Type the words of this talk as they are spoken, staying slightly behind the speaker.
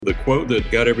The quote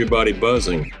that got everybody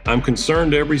buzzing: I'm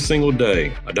concerned every single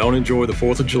day. I don't enjoy the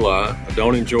 4th of July. I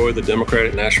don't enjoy the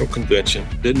Democratic National Convention.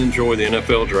 Didn't enjoy the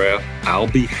NFL draft. I'll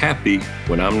be happy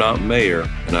when I'm not mayor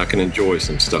and I can enjoy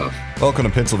some stuff. Welcome to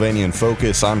Pennsylvania in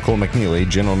Focus. I'm Cole McNeely,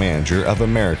 General Manager of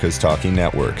America's Talking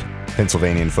Network.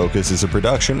 Pennsylvania in Focus is a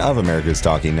production of America's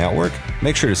Talking Network.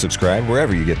 Make sure to subscribe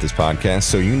wherever you get this podcast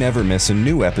so you never miss a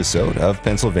new episode of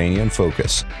Pennsylvania in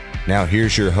Focus. Now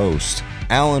here's your host,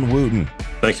 Alan Wooten.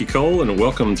 Thank you, Cole, and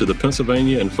welcome to the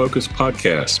Pennsylvania in Focus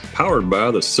podcast, powered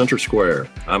by the Center Square.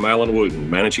 I'm Alan Wooten,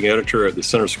 Managing Editor at the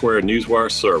Center Square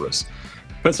Newswire Service.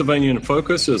 Pennsylvania in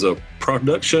Focus is a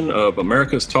production of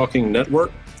America's Talking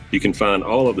Network. You can find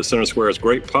all of the Center Square's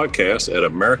great podcasts at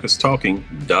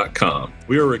americastalking.com.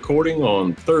 We are recording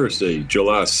on Thursday,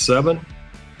 July 7.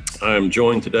 I am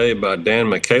joined today by Dan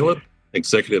McCaleb,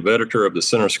 Executive Editor of the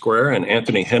Center Square, and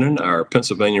Anthony Hennon, our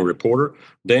Pennsylvania reporter.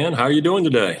 Dan, how are you doing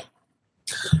today?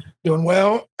 Doing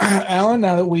well, Alan.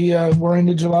 Now that we're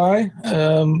into July,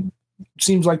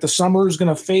 seems like the summer is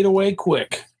going to fade away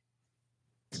quick.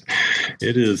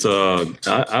 It is,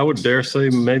 I would dare say,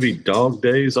 maybe dog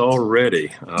days already.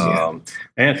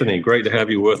 Anthony, great to have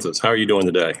you with us. How are you doing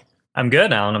today? I'm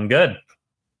good, Alan. I'm good.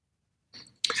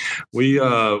 We've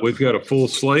got a full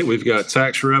slate. We've got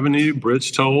tax revenue,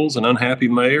 bridge tolls, an unhappy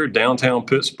mayor, downtown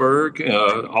Pittsburgh,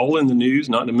 all in the news,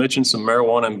 not to mention some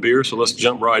marijuana and beer. So let's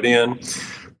jump right in.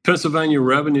 Pennsylvania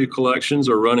revenue collections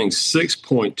are running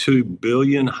 $6.2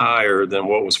 billion higher than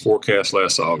what was forecast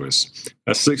last August.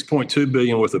 That's $6.2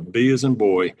 billion with a B as in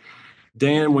boy.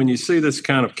 Dan, when you see this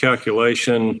kind of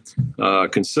calculation,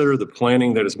 consider the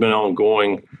planning that has been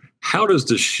ongoing. How does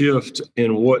the shift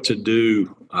in what to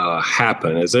do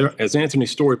happen? As Anthony's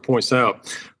story points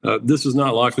out, this is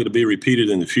not likely to be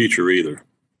repeated in the future either.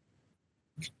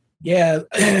 Yeah,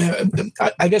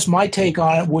 I guess my take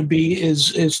on it would be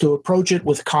is to approach it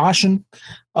with caution.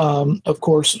 Of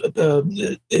course, at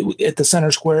the Center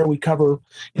Square, we cover,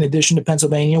 in addition to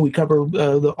Pennsylvania, we cover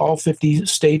all 50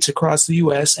 states across the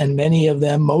U.S., and many of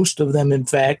them, most of them, in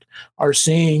fact, are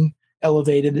seeing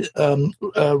elevated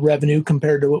revenue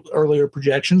compared to earlier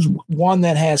projections. One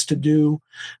that has to do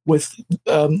with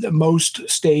most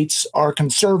states are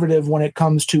conservative when it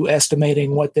comes to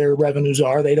estimating what their revenues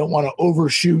are. They don't want to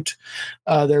overshoot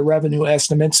their revenue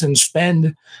estimates and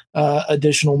spend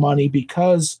additional money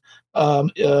because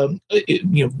the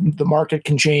market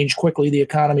can change quickly, the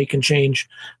economy can change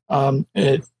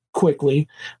quickly.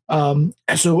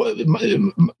 So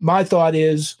my thought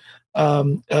is,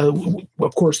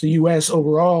 of course, the U.S.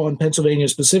 overall and Pennsylvania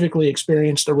specifically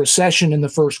experienced a recession in the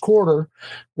first quarter.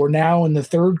 We're now in the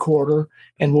third quarter,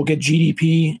 and we'll get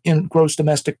GDP and gross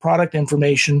domestic product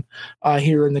information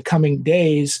here in the coming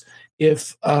days.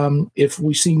 If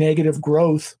we see negative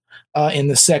growth in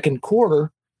the second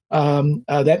quarter, that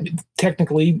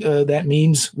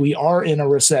means we are in a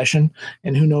recession,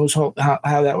 and who knows how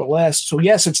that will last. So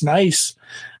yes, it's nice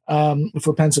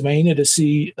for Pennsylvania to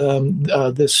see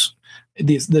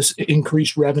this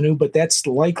increased revenue, but that's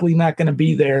likely not going to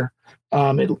be there,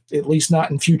 at least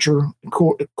not in future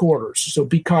quarters. So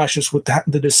be cautious with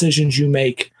the decisions you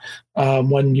make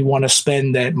when you want to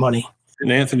spend that money.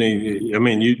 And Anthony, I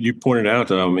mean, you pointed out,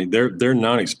 they're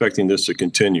not expecting this to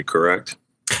continue, correct?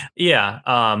 Yeah.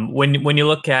 When you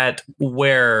look at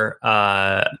where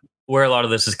a lot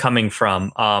of this is coming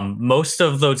from, most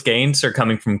of those gains are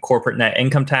coming from corporate net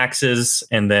income taxes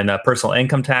and then personal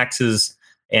income taxes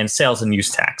and sales and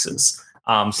use taxes.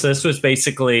 So this was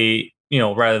basically,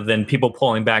 rather than people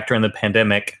pulling back during the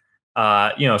pandemic,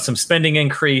 some spending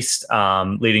increased,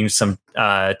 leading to some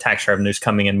tax revenues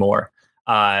coming in more.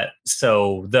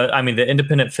 So the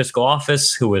Independent Fiscal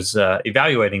Office, who was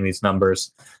evaluating these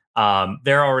numbers,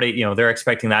 they're already, they're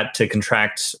expecting that to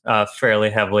contract fairly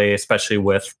heavily, especially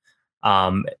with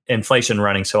inflation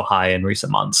running so high in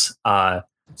recent months.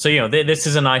 This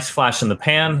is a nice flash in the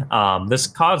pan. This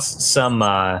caused some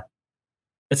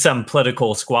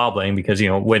political squabbling because,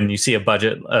 when you see a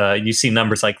budget, you see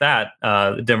numbers like that,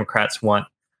 the Democrats want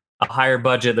a higher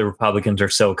budget. The Republicans are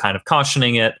still kind of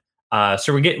cautioning it.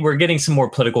 So we're getting some more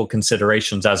political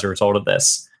considerations as a result of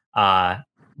this. But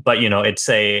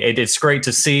it's great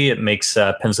to see. It makes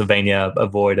Pennsylvania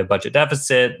avoid a budget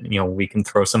deficit. We can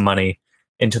throw some money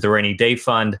into the rainy day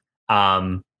fund.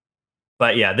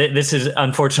 But yeah, this is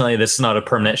not a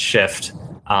permanent shift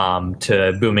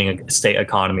to booming state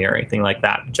economy or anything like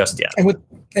that just yet.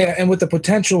 And with the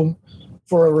potential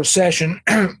for a recession,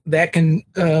 that can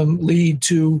lead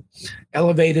to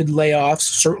elevated layoffs.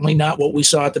 Certainly not what we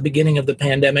saw at the beginning of the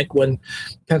pandemic when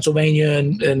Pennsylvania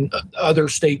and other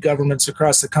state governments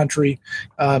across the country,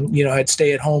 had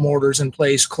stay-at-home orders in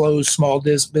place, closed small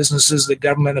businesses that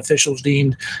government officials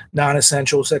deemed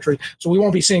non-essential, et cetera. So we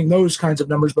won't be seeing those kinds of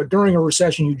numbers. But during a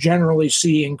recession, you generally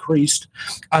see increased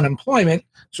unemployment.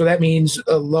 So that means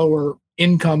lower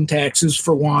income taxes,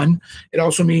 for one. It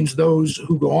also means those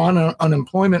who go on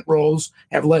unemployment rolls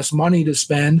have less money to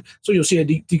spend. So you'll see a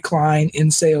decline in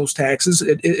sales taxes.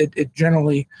 It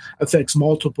generally affects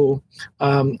multiple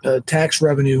tax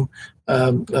revenue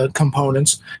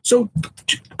components. So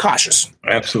cautious.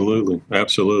 Absolutely.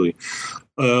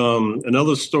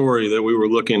 Another story that we were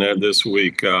looking at this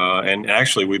week, and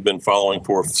actually we've been following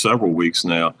for several weeks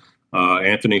now.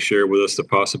 Anthony shared with us the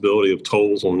possibility of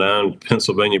tolls on 9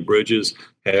 Pennsylvania bridges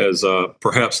has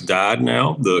perhaps died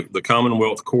now. The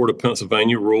Commonwealth Court of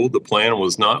Pennsylvania ruled the plan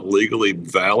was not legally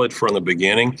valid from the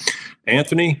beginning.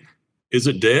 Anthony, is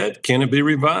it dead? Can it be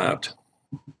revived?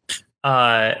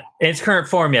 In its current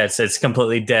form, yes, it's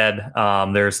completely dead.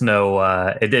 There's no,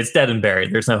 it's dead and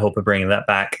buried. There's no hope of bringing that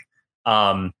back.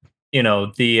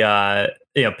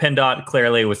 PennDOT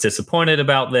clearly was disappointed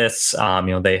about this.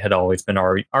 They had always been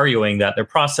arguing that their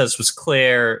process was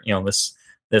clear.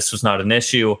 This was not an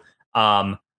issue.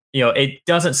 It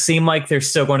doesn't seem like they're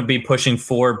still going to be pushing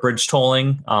for bridge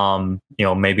tolling.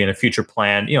 Maybe in a future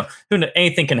plan.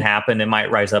 Anything can happen. It might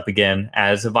rise up again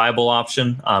as a viable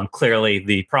option. Clearly,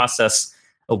 the process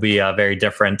will be very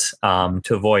different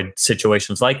to avoid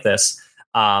situations like this.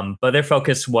 But their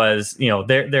focus was,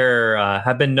 there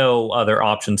have been no other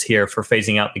options here for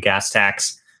phasing out the gas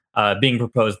tax being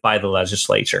proposed by the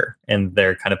legislature. And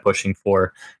they're kind of pushing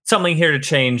for something here to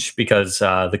change because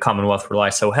the Commonwealth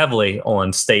relies so heavily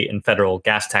on state and federal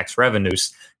gas tax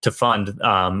revenues to fund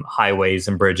highways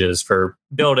and bridges for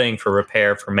building, for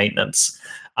repair, for maintenance.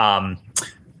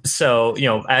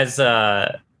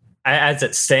 As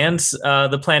it stands,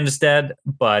 the plan is dead,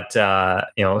 but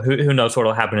who knows what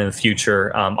will happen in the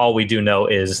future. All we do know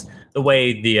is the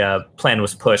way the plan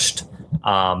was pushed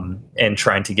and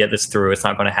trying to get this through, it's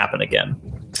not going to happen again.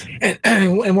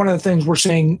 And one of the things we're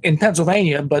seeing in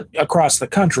Pennsylvania, but across the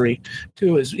country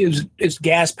too, is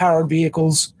gas-powered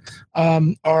vehicles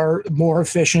are more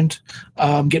efficient,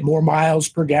 get more miles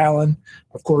per gallon.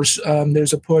 Of course,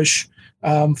 there's a push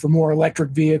for more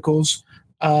electric vehicles.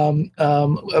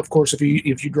 Of course, if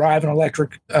you drive an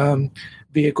electric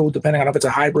vehicle, depending on if it's a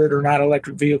hybrid or not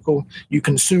electric vehicle, you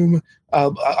consume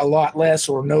a lot less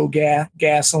or no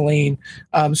gasoline.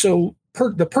 So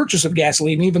the purchase of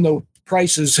gasoline, even though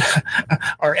prices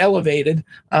are elevated,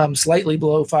 slightly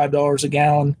below $5 a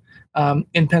gallon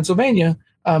in Pennsylvania,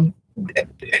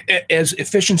 as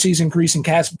efficiencies increase in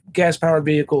gas-powered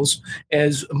vehicles,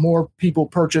 as more people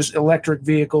purchase electric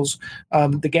vehicles,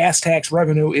 the gas tax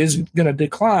revenue is going to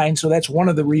decline. So that's one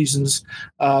of the reasons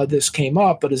this came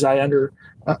up. But as I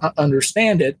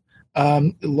understand it,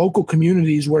 local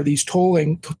communities where these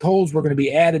tolls were going to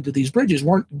be added to these bridges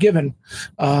weren't given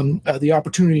the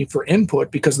opportunity for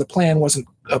input because the plan wasn't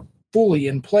fully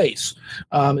in place.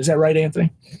 Is that right,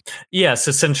 Anthony? Yes,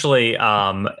 essentially,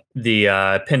 the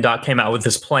PennDOT came out with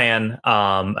this plan,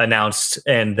 announced,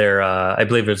 and their I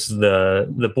believe it was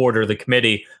the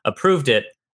committee approved it,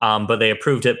 but they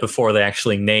approved it before they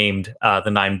actually named the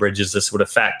 9 bridges this would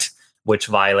affect, which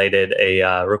violated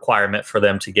a requirement for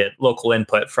them to get local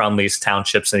input from these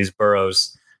townships and these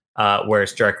boroughs where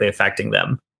it's directly affecting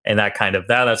them. And that's kind of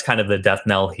the death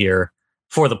knell here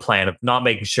for the plan of not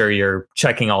making sure you're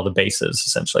checking all the bases,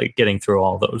 essentially getting through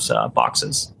all those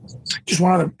boxes. Just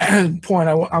one other point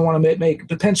I want to make: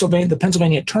 the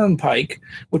Pennsylvania Turnpike,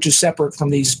 which is separate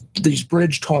from these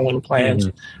bridge tolling plans.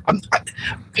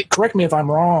 Correct me if I'm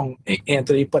wrong,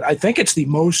 Anthony, but I think it's the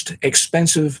most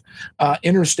expensive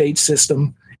interstate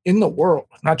system in the world,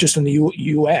 not just in the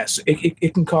U.S.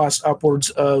 It can cost upwards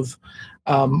of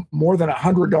more than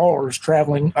 $100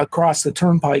 traveling across the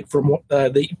turnpike from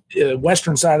the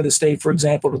western side of the state, for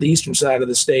example, to the eastern side of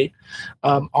the state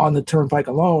on the turnpike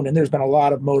alone. And there's been a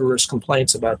lot of motorist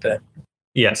complaints about that.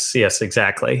 Yes,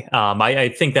 exactly. I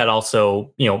think that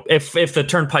also, if the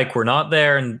turnpike were not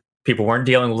there and people weren't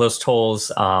dealing with those tolls,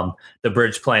 the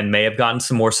bridge plan may have gotten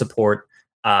some more support.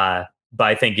 But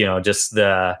I think, just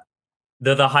the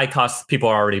high costs people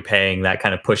are already paying, that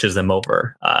kind of pushes them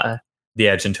over the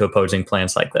edge into opposing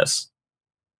plans like this.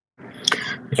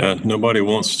 Yeah, nobody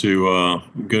wants to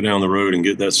go down the road and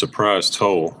get that surprise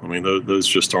toll. I mean, those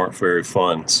just aren't very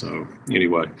fun. So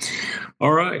anyway,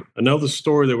 all right. Another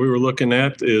story that we were looking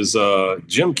at is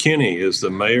Jim Kenney is the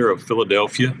mayor of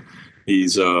Philadelphia.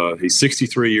 He's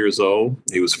 63 years old.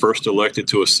 He was first elected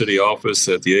to a city office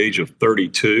at the age of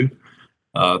 32.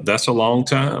 That's a long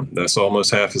time. That's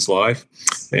almost half his life.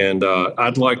 And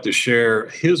I'd like to share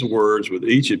his words with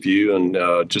each of you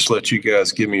and just let you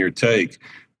guys give me your take.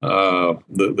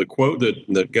 The quote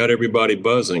that got everybody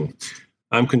buzzing: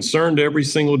 "I'm concerned every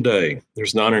single day.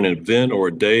 There's not an event or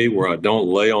a day where I don't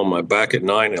lay on my back at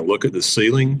night and look at the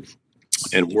ceiling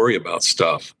and worry about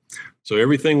stuff." So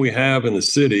everything we have in the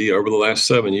city over the last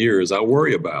 7 years, I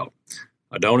worry about.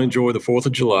 I don't enjoy the 4th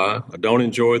of July. I don't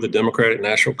enjoy the Democratic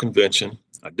National Convention.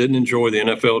 I didn't enjoy the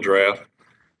NFL draft.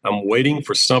 I'm waiting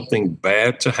for something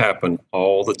bad to happen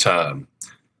all the time.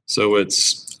 So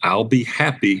I'll be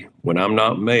happy when I'm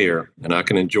not mayor and I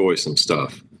can enjoy some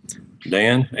stuff.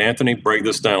 Dan, Anthony, break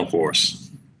this down for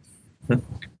us.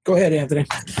 Go ahead, Anthony.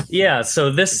 Yeah, so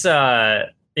this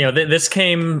this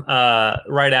came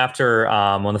right after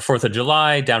on the 4th of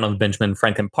July down on the Benjamin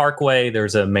Franklin Parkway.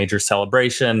 There's a major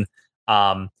celebration.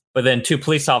 But then 2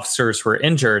 police officers were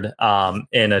injured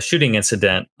in a shooting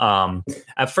incident.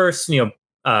 At first,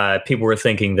 people were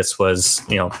thinking this was,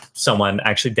 someone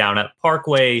actually down at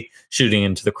Parkway shooting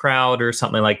into the crowd or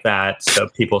something like that. So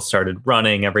people started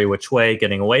running every which way,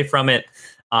 getting away from it.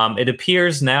 It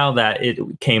appears now that it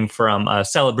came from a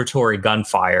celebratory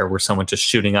gunfire where someone just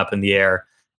shooting up in the air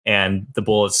and the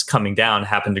bullets coming down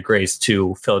happened to graze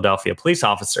 2 Philadelphia police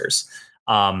officers.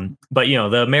 But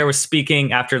the mayor was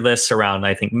speaking after this around,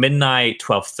 I think, midnight,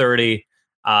 12:30,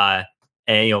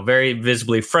 and very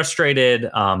visibly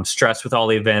frustrated, stressed with all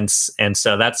the events, and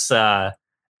so that's I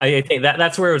think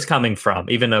that's where it was coming from.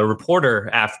 Even a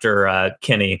reporter after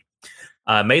Kinney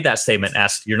made that statement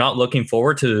asked, "You're looking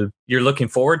forward to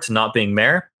not being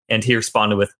mayor?" And he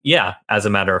responded with, "Yeah, as a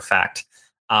matter of fact."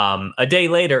 A day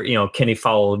later, Kinney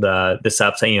followed this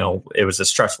up, saying, it was a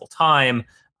stressful time.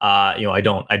 I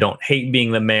don't hate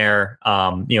being the mayor.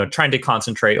 Trying to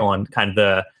concentrate on kind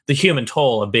of the human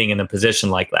toll of being in a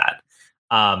position like that.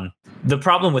 The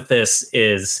problem with this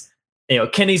is,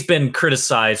 Kenny's been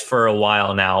criticized for a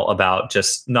while now about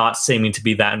just not seeming to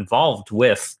be that involved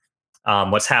with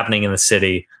what's happening in the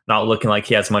city, not looking like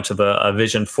he has much of a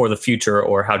vision for the future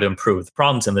or how to improve the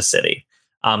problems in the city.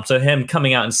 So him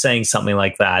coming out and saying something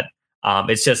like that,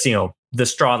 it's just, the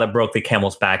straw that broke the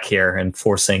camel's back here and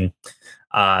forcing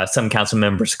some council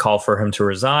members to call for him to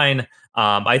resign.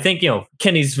 I think,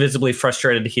 Kenny's visibly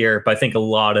frustrated here, but I think a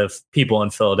lot of people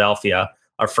in Philadelphia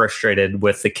are frustrated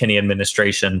with the Kinney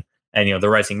administration and, the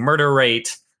rising murder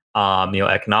rate,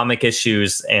 economic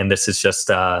issues. And this is just,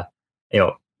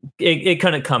 it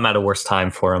couldn't come at a worse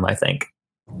time for him, I think.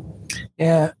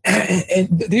 Yeah, and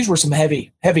these were some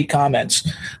heavy comments.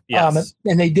 Yes.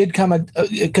 And they did come at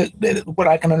what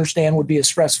I can understand would be a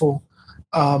stressful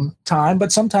time,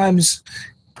 but sometimes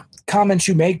comments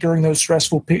you make during those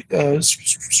stressful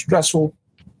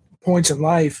points in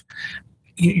life,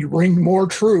 you ring more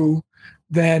true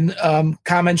than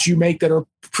comments you make that are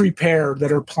prepared,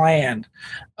 that are planned.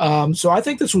 So I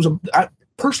think this was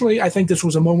I think this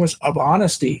was a moment of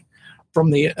honesty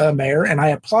from the mayor, and I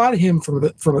applaud him for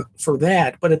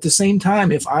that. But at the same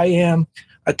time, if I am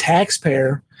a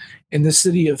taxpayer in the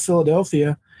city of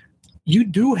Philadelphia, you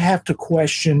do have to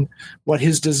question what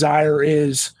his desire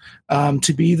is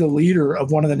to be the leader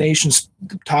of one of the nation's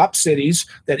top cities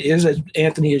that is, as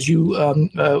Anthony, as you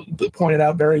pointed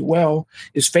out very well,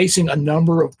 is facing a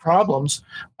number of problems.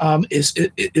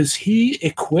 Is he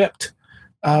equipped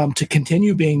to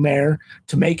continue being mayor,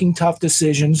 to making tough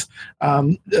decisions,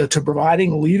 to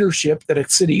providing leadership that a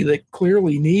city that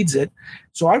clearly needs it?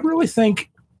 So I really think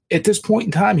at this point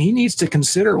in time, he needs to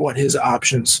consider what his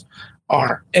options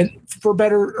are, and for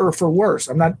better or for worse.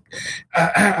 I'm not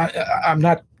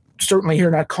certainly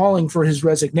here not calling for his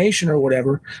resignation or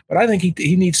whatever, but I think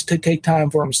he needs to take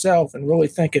time for himself and really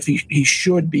think if he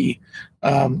should be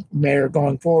mayor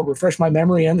going forward. Refresh my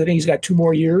memory, Anthony, he's got 2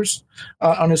 more years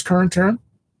on his current term.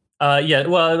 Yeah,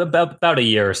 well, about a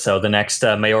year or so. The next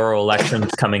mayoral election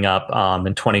is coming up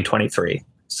in 2023.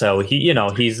 So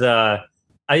he's.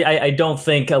 I don't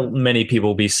think many people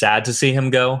will be sad to see him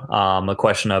go. A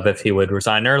question of if he would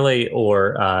resign early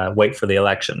or wait for the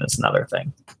election is another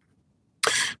thing.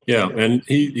 Yeah, and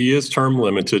he is term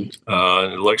limited.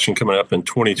 An election coming up in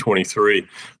 2023,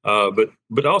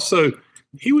 but also.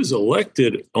 He was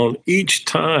elected on each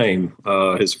time,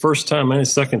 his first time and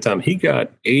his second time, he got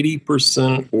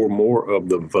 80% or more of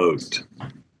the vote.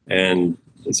 And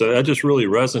so that just really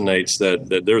resonates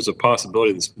that there's a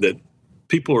possibility that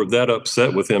people are that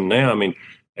upset with him now. I mean,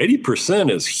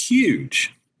 80% is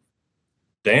huge.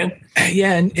 Dan?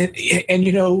 Yeah, and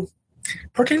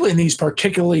particularly in these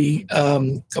particularly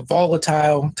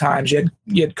volatile times. You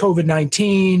had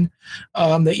COVID-19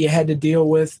 that you had to deal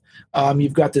with.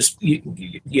 You've got this. You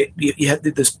had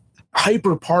this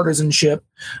hyper partisanship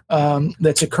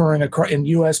that's occurring in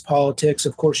U.S. politics.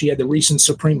 Of course, you had the recent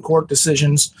Supreme Court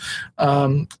decisions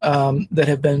that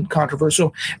have been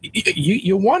controversial.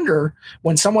 You wonder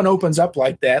when someone opens up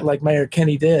like that, like Mayor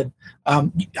Kenney did,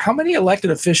 how many elected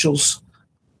officials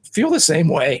feel the same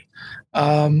way.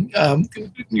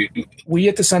 We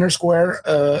at the Center Square,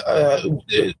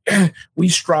 we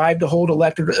strive to hold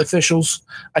elected officials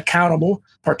accountable,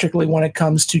 particularly when it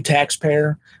comes to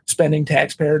spending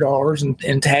taxpayer dollars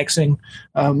and taxing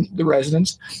the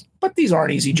residents. But these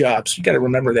aren't easy jobs. You got to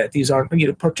remember that these aren't,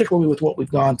 particularly with what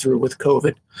we've gone through with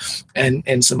COVID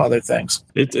and some other things.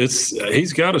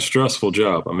 He's got a stressful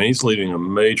job. I mean, he's leading a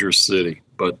major city.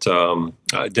 But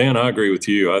Dan, I agree with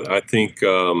you. I think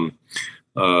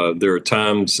there are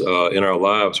times in our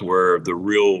lives where the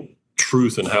real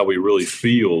truth and how we really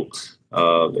feel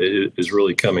is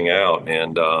really coming out.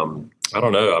 And I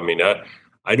don't know. I mean,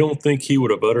 I don't think he would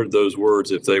have uttered those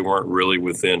words if they weren't really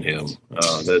within him.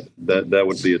 That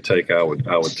would be a take I would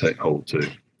take hold to.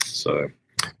 So,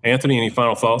 Anthony, any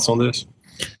final thoughts on this?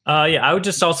 Yeah, I would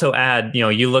just also add,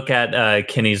 you look at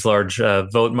Kenney's large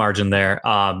vote margin there.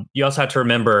 You also have to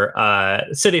remember,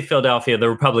 city of Philadelphia, the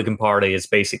Republican Party is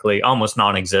basically almost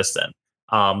non-existent.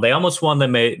 They almost won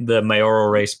the mayoral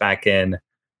race back in,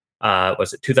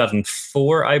 was it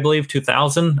 2004, I believe,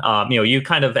 2000. You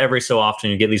kind of every so often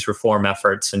you get these reform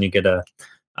efforts and you get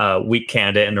a weak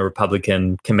candidate and a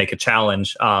Republican can make a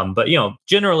challenge. But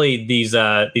generally these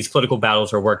political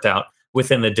battles are worked out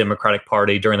within the Democratic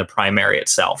Party during the primary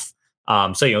itself.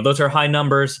 So those are high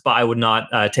numbers, but I would not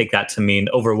take that to mean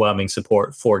overwhelming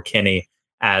support for Kenney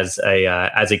as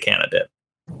a candidate.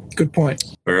 Good point.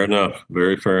 Fair enough.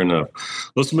 Very fair enough.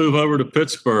 Let's move over to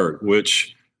Pittsburgh,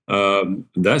 which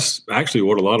that's actually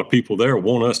what a lot of people there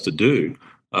want us to do.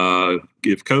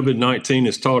 If COVID-19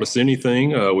 has taught us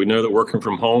anything, we know that working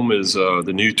from home is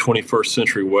the new 21st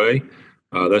century way.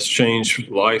 That's changed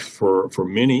life for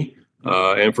many.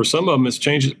 And for some of them, it's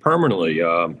changed it permanently.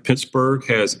 Pittsburgh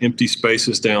has empty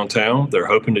spaces downtown. They're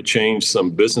hoping to change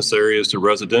some business areas to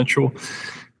residential.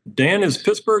 Dan, is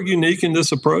Pittsburgh unique in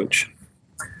this approach?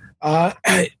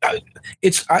 I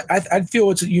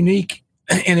feel it's unique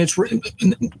in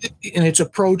its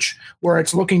approach, where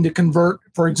it's looking to convert,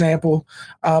 for example,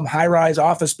 high-rise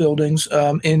office buildings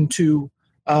into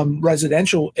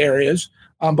residential areas.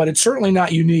 But it's certainly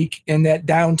not unique in that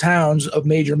downtowns of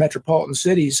major metropolitan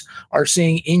cities are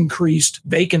seeing increased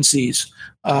vacancies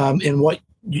in what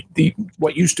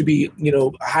used to be,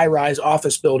 high-rise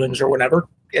office buildings or whatever.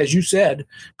 As you said,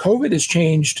 COVID has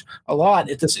changed a lot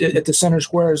at the Center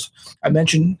Squares. I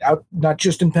mentioned out not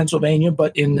just in Pennsylvania,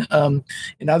 but in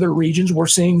other regions, we're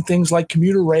seeing things like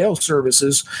commuter rail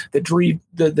services that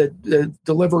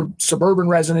deliver suburban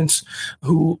residents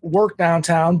who work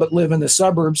downtown but live in the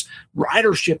suburbs.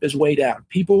 Ridership is way down.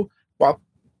 People,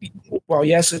 while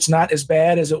yes, it's not as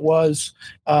bad as it was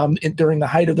during the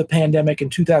height of the pandemic in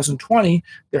 2020,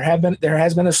 there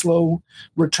has been a slow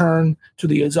return to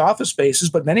these office spaces,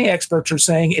 but many experts are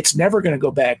saying it's never going to go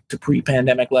back to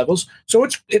pre-pandemic levels. So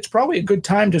it's probably a good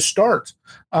time to start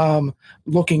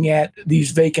looking at these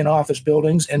vacant office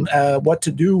buildings and what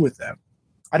to do with them.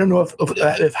 I don't know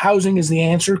if housing is the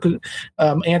answer.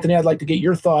 Anthony, I'd like to get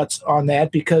your thoughts on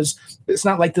that, because it's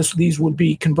not like these would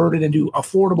be converted into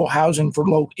affordable housing for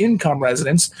low-income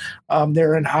residents.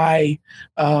 They're in high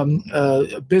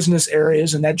business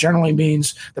areas, and that generally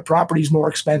means the property's more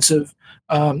expensive,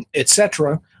 et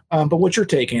cetera. But what's your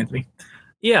take, Anthony?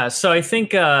 Yeah, so I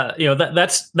think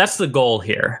that's the goal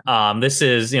here. This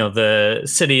is the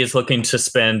city is looking to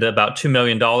spend about $2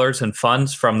 million in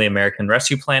funds from the American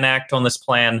Rescue Plan Act on this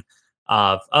plan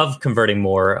of converting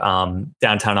more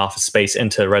downtown office space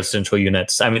into residential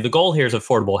units. I mean, the goal here is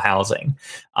affordable housing.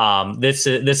 This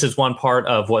is one part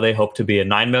of what they hope to be a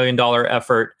 $9 million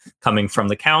effort coming from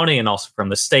the county and also from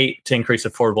the state to increase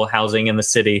affordable housing in the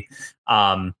city.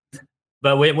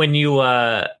 But when you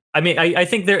I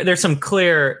think there's some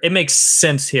clear, it makes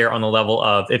sense here on the level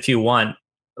of, if you want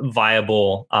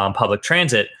viable public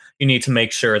transit, you need to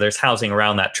make sure there's housing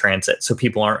around that transit, so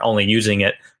people aren't only using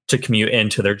it to commute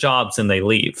into their jobs and they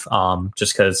leave.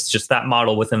 Just that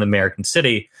model within the American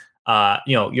city,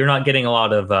 you're not getting a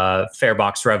lot of fare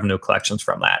box revenue collections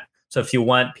from that. So if you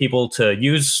want people to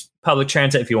use public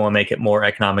transit, if you want to make it more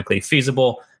economically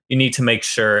feasible, you need to make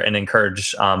sure and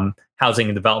encourage housing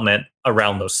and development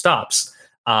around those stops.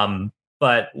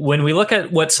 But when we look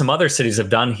at what some other cities have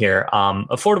done here,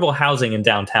 affordable housing in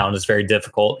downtown is very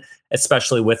difficult,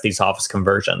 especially with these office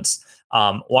conversions.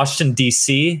 Washington,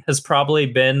 D.C. has probably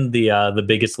been the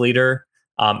biggest leader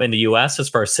in the U.S. as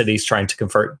far as cities trying to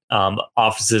convert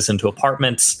offices into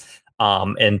apartments.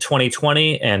 In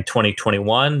 2020 and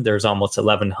 2021, there's almost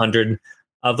 1,100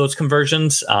 of those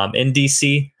conversions in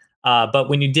D.C. But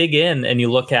when you dig in and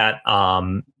you look at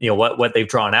what they've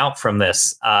drawn out from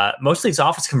this, most of these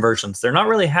office conversions, they're not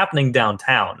really happening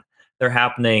downtown. They're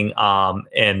happening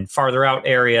in farther out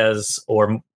areas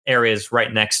or areas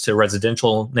right next to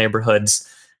residential neighborhoods.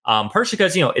 Partially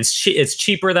because it's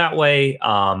cheaper that way.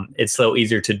 It's a little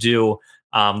easier to do.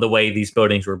 The way these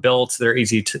buildings were built, they're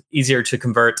easier to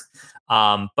convert.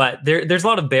 But there's a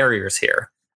lot of barriers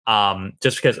here.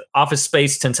 Just because office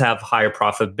space tends to have higher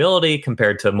profitability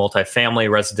compared to multifamily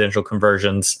residential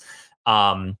conversions.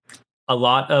 A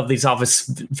lot of these office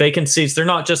vacancies, they're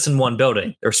not just in one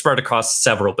building. They're spread across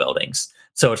several buildings.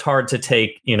 So it's hard to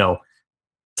take,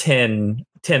 10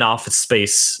 office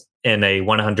space in a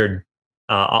 100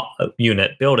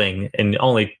 unit building and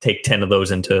only take 10 of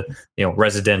those into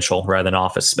residential rather than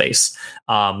office space.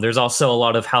 There's also a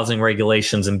lot of housing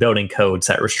regulations and building codes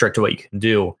that restrict what you can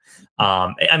do.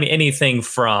 Anything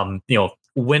from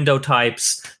window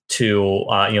types to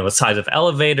the size of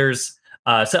elevators.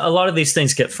 So a lot of these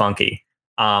things get funky.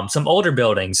 Some older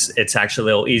buildings, it's actually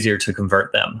a little easier to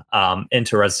convert them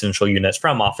into residential units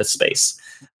from office space.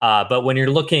 But when you're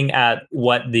looking at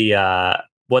what the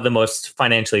most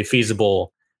financially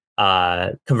feasible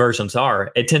conversions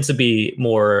are, it tends to be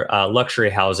more luxury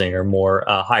housing or more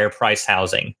higher price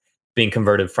housing being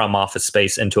converted from office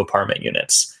space into apartment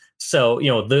units. So,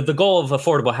 the goal of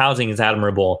affordable housing is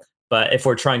admirable, but if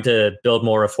we're trying to build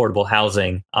more affordable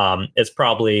housing, it's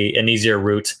probably an easier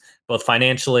route, both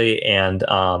financially and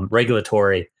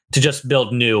regulatory, to just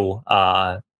build new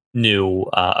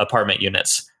apartment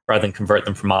units rather than convert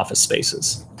them from office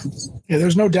spaces. Yeah,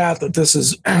 there's no doubt that this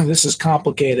is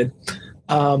complicated.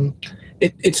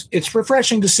 It's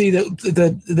refreshing to see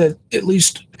that at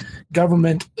least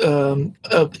government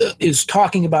is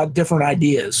talking about different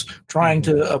ideas, trying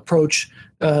to approach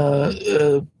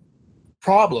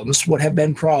problems, what have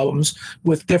been problems,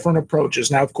 with different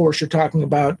approaches. Now, of course, you're talking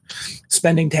about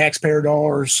spending taxpayer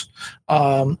dollars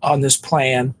on this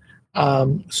plan.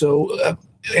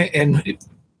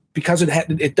 Because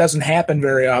it doesn't happen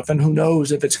very often, who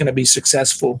knows if it's going to be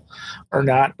successful or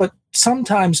not. But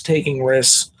sometimes taking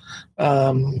risks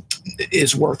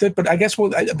is worth it. But I guess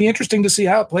it'd be interesting to see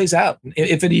how it plays out,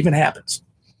 if it even happens.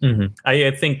 Mm-hmm.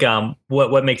 I think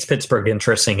what makes Pittsburgh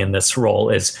interesting in this role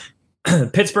is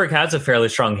Pittsburgh has a fairly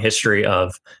strong history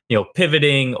of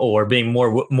pivoting or being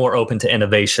more open to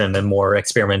innovation and more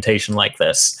experimentation like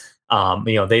this.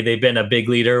 They've been a big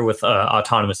leader with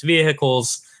autonomous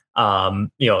vehicles.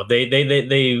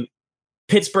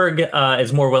 Pittsburgh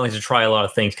is more willing to try a lot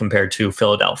of things compared to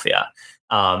Philadelphia.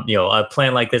 A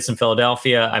plan like this in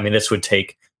Philadelphia, this would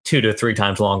take 2 to 3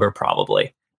 times longer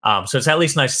probably. So it's at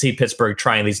least nice to see Pittsburgh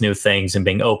trying these new things and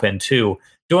being open to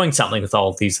doing something with all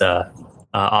of these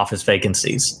office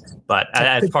vacancies. But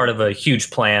as part of a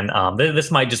huge plan,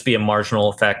 this might just be a marginal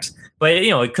effect, but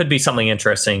it could be something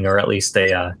interesting, or at least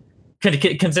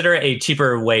consider a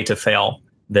cheaper way to fail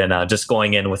than just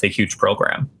going in with a huge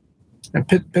program. And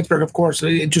Pittsburgh, of course,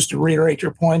 just to reiterate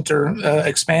your point or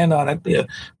expand on it,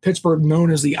 Pittsburgh,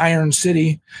 known as the Iron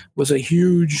City, was a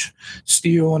huge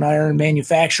steel and iron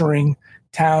manufacturing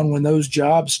town. When those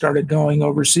jobs started going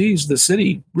overseas, the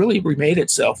city really remade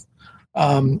itself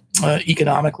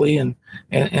economically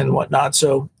and whatnot.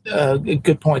 So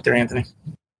good point there, Anthony.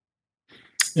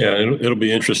 Yeah, it'll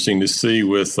be interesting to see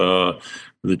with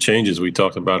the changes we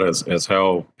talked about as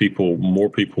how more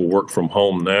people work from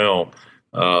home now,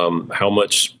 how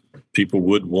much people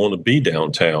would want to be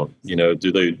downtown.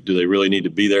 Do they really need to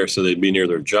be there so they'd be near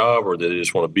their job, or do they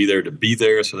just want to be there to be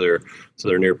there so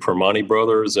they're near Permani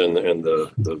Brothers and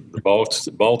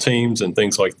the ball teams and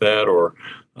things like that, or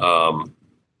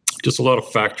just a lot of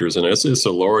factors, and it's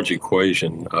a large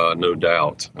equation, no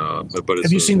doubt. But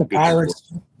have you seen the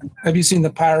Pirates? Have you seen the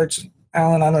Pirates,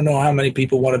 Alan? I don't know how many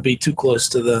people want to be too close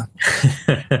to the.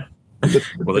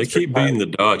 Well, they keep beating the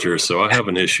Dodgers, so I have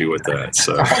an issue with that.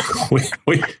 So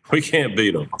we can't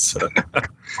beat them. So.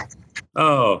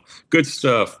 Oh, good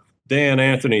stuff. Dan,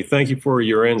 Anthony, thank you for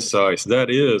your insights. That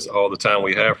is all the time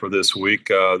we have for this week.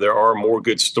 There are more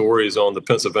good stories on the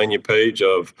Pennsylvania page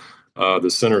of the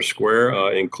Center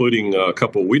Square, including a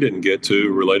couple we didn't get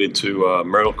to related to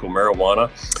medical marijuana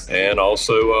and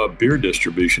also beer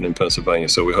distribution in Pennsylvania.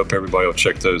 So we hope everybody will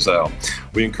check those out.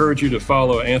 We encourage you to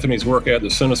follow Anthony's work at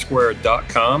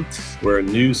thecentersquare.com, where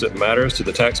news that matters to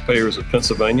the taxpayers of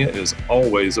Pennsylvania is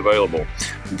always available.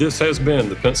 This has been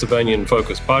the Pennsylvania in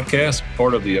Focus podcast,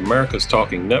 part of the America's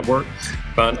Talking Network.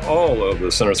 Find all of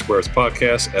the Center Square's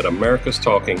podcasts at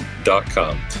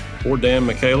americastalking.com. For Dan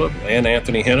McCaleb and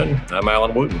Anthony Hennon, I'm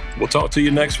Alan Wooten. We'll talk to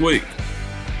you next week.